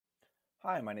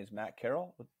Hi, my name is Matt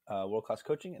Carroll with World Class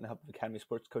Coaching and the Help of Academy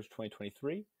Sports Coach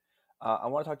 2023. I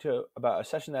want to talk to you about a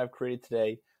session that I've created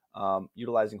today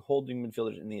utilizing holding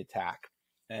midfielders in the attack.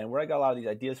 And where I got a lot of these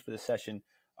ideas for this session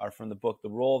are from the book,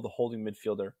 The Role of the Holding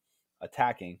Midfielder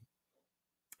Attacking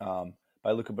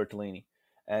by Luca Bertolini.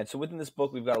 And so within this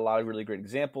book, we've got a lot of really great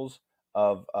examples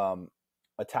of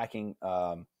attacking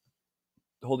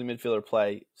holding midfielder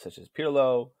play, such as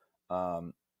Pirlo,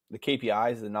 the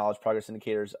KPIs, the knowledge progress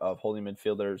indicators of holding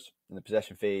midfielders in the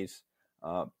possession phase,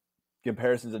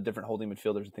 comparisons of different holding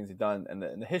midfielders and things they've done, and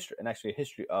the history, and actually a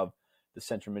history of the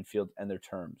central midfield and their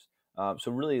terms.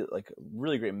 So really,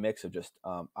 really great mix of just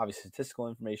obviously statistical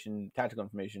information, tactical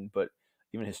information, but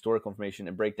even historical information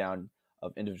and breakdown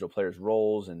of individual players'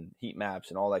 roles and heat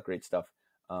maps and all that great stuff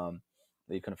that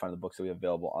you can find in the books that we have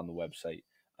available on the website.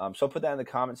 So I'll put that in the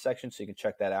comments section so you can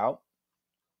check that out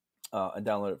and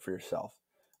download it for yourself.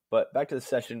 But back to the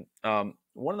session,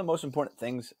 one of the most important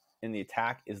things in the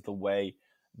attack is the way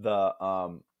the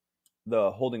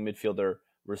holding midfielder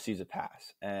receives a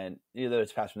pass. And either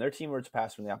it's a pass from their team or it's a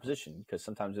pass from the opposition, because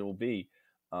sometimes it will be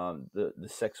the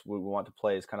six we want to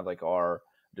play is kind of like our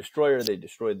destroyer. They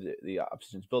destroy the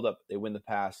opposition's buildup, they win the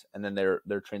pass, and then they're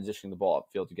transitioning the ball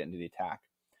upfield to get into the attack.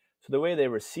 So the way they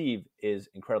receive is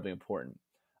incredibly important.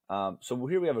 So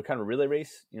here we have a kind of relay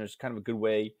race. It's kind of a good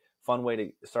way, fun way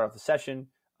to start off the session.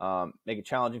 Make it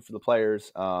challenging for the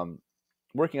players,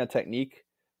 working on technique,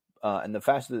 and the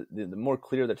faster, the more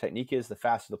clear the technique is, the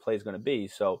faster the play is going to be.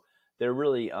 So they're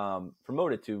really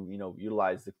promoted to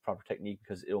utilize the proper technique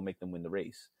because it will make them win the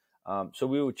race. So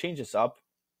we would change this up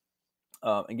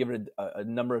and give it a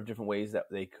number of different ways that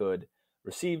they could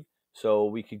receive. So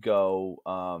we could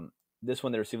go this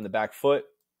one, they receive in the back foot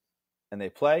and they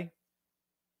play.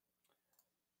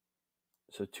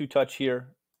 So 2-touch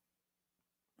here,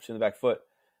 receive in the back foot.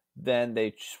 Then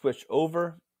they switch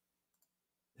over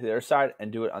to the other side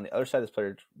and do it on the other side. This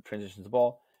player transitions the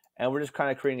ball. And we're just kind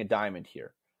of creating a diamond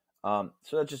here. So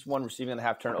that's just one receiving on the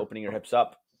half turn, opening your hips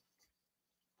up.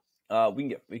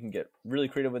 We can get really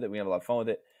creative with it. We have a lot of fun with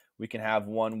it. We can have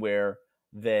one where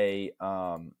they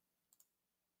dummy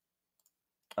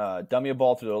a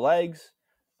ball through their legs.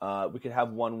 We could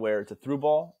have one where it's a through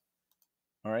ball.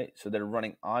 All right, so they're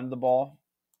running on the ball.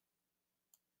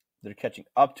 They're catching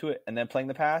up to it and then playing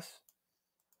the pass.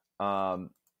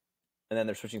 And then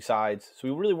they're switching sides. So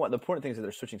we really want, the important thing is that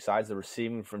they're switching sides. They're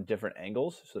receiving from different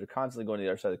angles. So they're constantly going to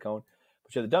the other side of the cone.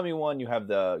 But you have the dummy one. You have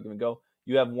the give and go.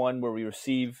 You have one where we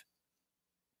receive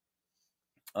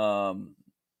from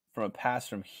a pass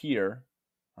from here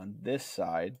on this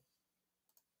side.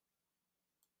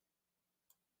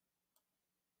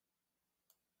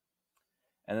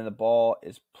 And then the ball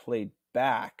is played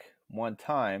back one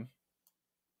time.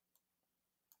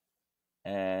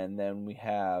 And then we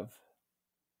have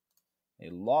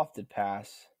a lofted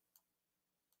pass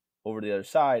over to the other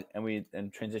side,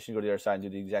 and transition, go to the other side and do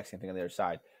the exact same thing on the other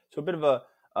side. So a bit of a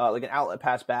like an outlet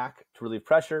pass back to relieve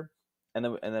pressure, and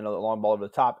then a long ball over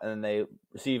the top, and then they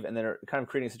receive, and then they're kind of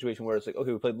creating a situation where it's like,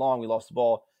 okay, we played long, we lost the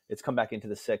ball, it's come back into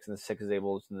the six, and the six is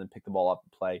able to then pick the ball up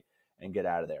and play and get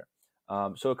out of there.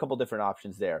 So a couple different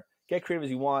options there. Get creative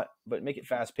as you want, but make it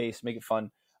fast paced, make it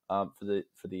fun for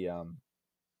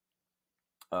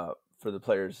the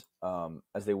players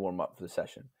as they warm up for the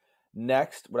session.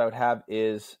 Next, what I would have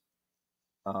is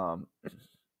let's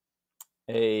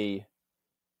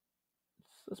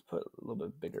put a little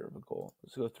bit bigger of a goal.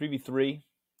 Let's go 3v3,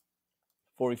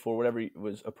 4v4, whatever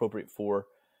was appropriate for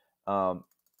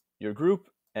your group,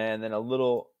 and then a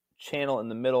little channel in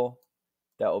the middle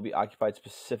that will be occupied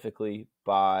specifically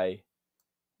by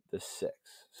the six.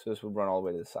 So this would run all the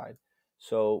way to the side.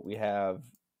 So we have,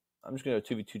 I'm just going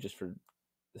to go 2v2 just for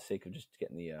the sake of just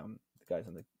getting the guys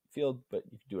on the field, but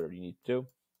you can do whatever you need to do.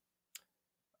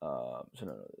 So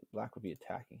no, black would be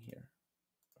attacking here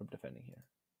or defending here.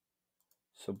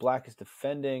 So black is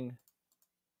defending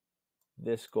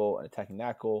this goal and attacking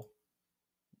that goal.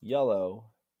 Yellow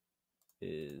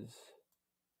is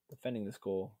defending this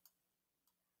goal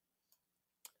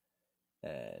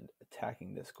and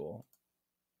attacking this goal.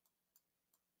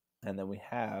 And then we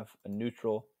have a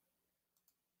neutral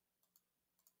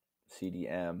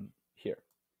CDM here.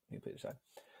 You can play the side.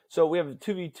 So we have a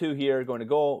 2v2 here going to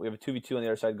goal. We have a 2v2 on the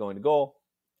other side going to goal.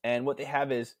 And what they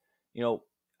have is,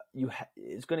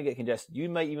 it's going to get congested. You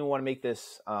might even want to make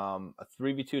this a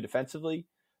 3v2 defensively,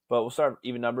 but we'll start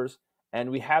even numbers.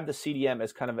 And we have the CDM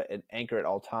as kind of an anchor at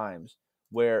all times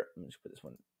where, let me just put this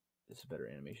one, this is a better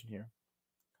animation here,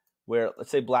 where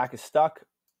let's say black is stuck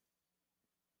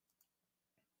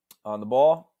on the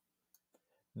ball.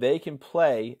 They can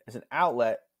play as an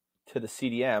outlet to the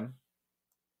CDM,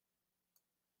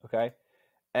 okay?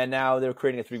 and now they're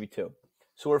creating a 3v2.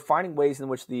 So we're finding ways in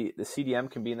which the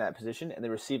CDM can be in that position, and they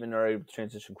receive and are able to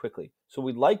transition quickly. So what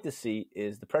we'd like to see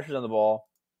is the pressure's on the ball.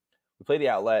 We play the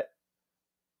outlet.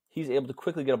 He's able to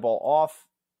quickly get a ball off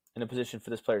in a position for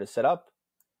this player to set up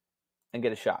and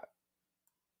get a shot.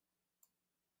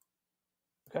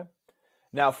 Okay.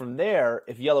 Now from there,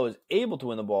 if yellow is able to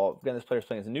win the ball, again, this player is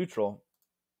playing as a neutral.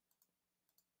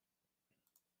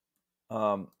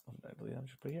 I believe I'm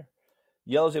just put here.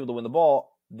 Yellow is able to win the ball.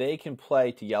 They can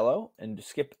play to yellow and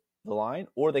skip the line,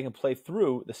 or they can play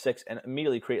through the 6 and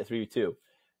immediately create a 3v2.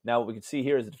 Now what we can see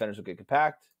here is the defenders will get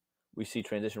compact. We see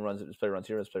transition runs. This player runs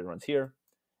here. This player runs here.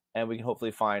 And we can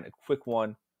hopefully find a quick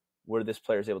one where this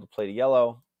player is able to play to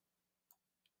yellow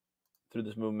through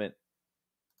this movement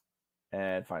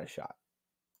and find a shot.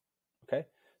 Okay,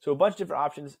 so a bunch of different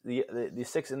options. The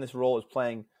 6 in this role is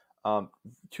playing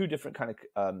 2 different kind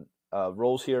of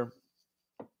roles here.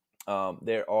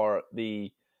 There are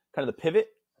the kind of the pivot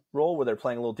role where they're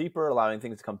playing a little deeper, allowing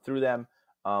things to come through them,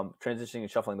 transitioning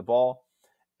and shuffling the ball.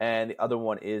 And the other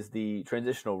one is the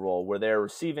transitional role where they're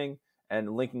receiving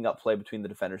and linking up play between the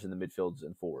defenders and the midfields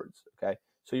and forwards. Okay,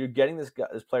 so you're getting this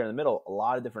player in the middle, a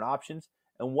lot of different options.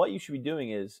 And what you should be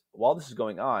doing is, while this is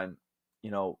going on,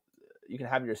 you can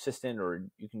have your assistant or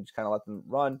you can just kind of let them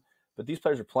run. But these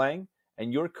players are playing,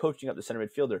 and you're coaching up the center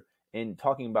midfielder and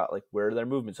talking about like where their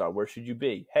movements are, where should you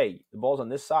be? Hey, the ball's on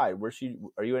this side.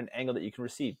 Are you at an angle that you can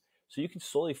receive? So you can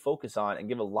slowly focus on and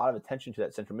give a lot of attention to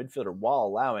that central midfielder while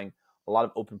allowing a lot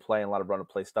of open play and a lot of run of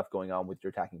play stuff going on with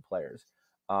your attacking players.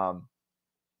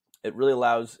 It really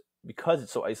allows, because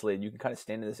it's so isolated, you can kind of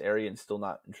stand in this area and still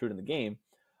not intrude in the game.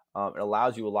 It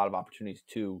allows you a lot of opportunities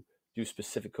to do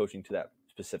specific coaching to that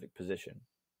specific position.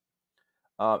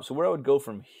 So where I would go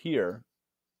from here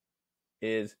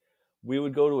is we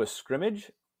would go to a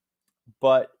scrimmage,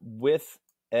 but with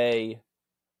a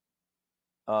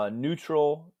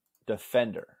neutral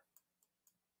defender.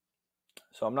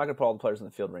 So I'm not going to put all the players on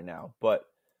the field right now, but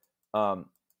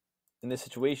in this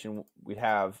situation, we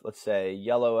have, let's say,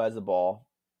 yellow as the ball.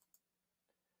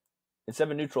 Instead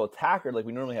of a neutral attacker like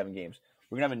we normally have in games,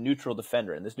 we're going to have a neutral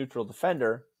defender. And this neutral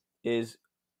defender is,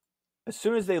 as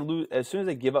soon as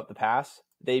they give up the pass,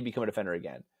 they become a defender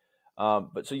again.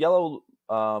 But so yellow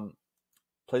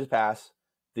plays a pass.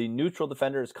 The neutral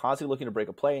defender is constantly looking to break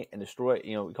a play and destroy.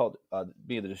 We call it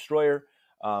being the destroyer.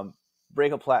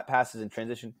 Break up passes in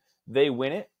transition. They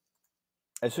win it.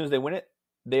 As soon as they win it,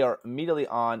 they are immediately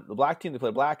on the black team. They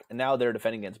play black, and now they're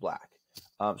defending against black.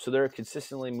 So they're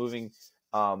consistently moving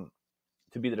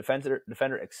to be the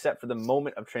defender, except for the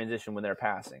moment of transition when they're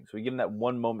passing. So we give them that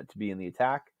one moment to be in the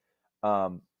attack.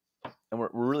 And we're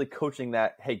really coaching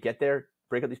that, hey, get there,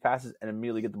 break up these passes, and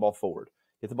immediately get the ball forward.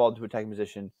 Get the ball into attacking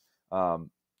position.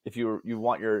 If you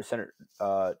want your center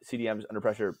CDMs under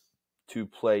pressure to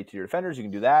play to your defenders, you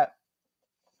can do that.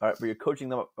 All right, but you're coaching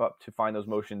them up to find those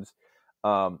motions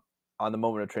on the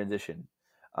moment of transition.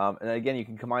 And then again, you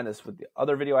can combine this with the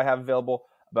other video I have available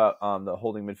about the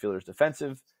holding midfielders'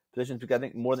 defensive positions, because I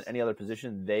think more than any other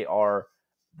position, they are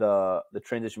the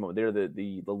transition moment. They're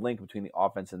the link between the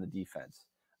offense and the defense.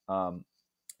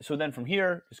 So then from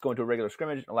here, just go into a regular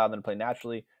scrimmage and allow them to play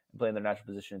naturally and play in their natural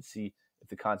position and see if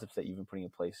the concepts that you've been putting in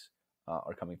place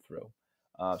are coming through.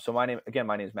 So my name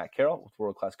is Matt Carroll with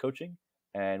World Class Coaching,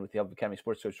 and with the help of Academy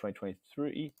Sports Coach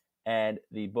 2023 and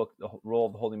the book, The Role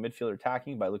of the Holding Midfielder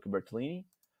Attacking by Luca Bertolini.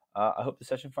 I hope the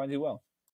session finds you well.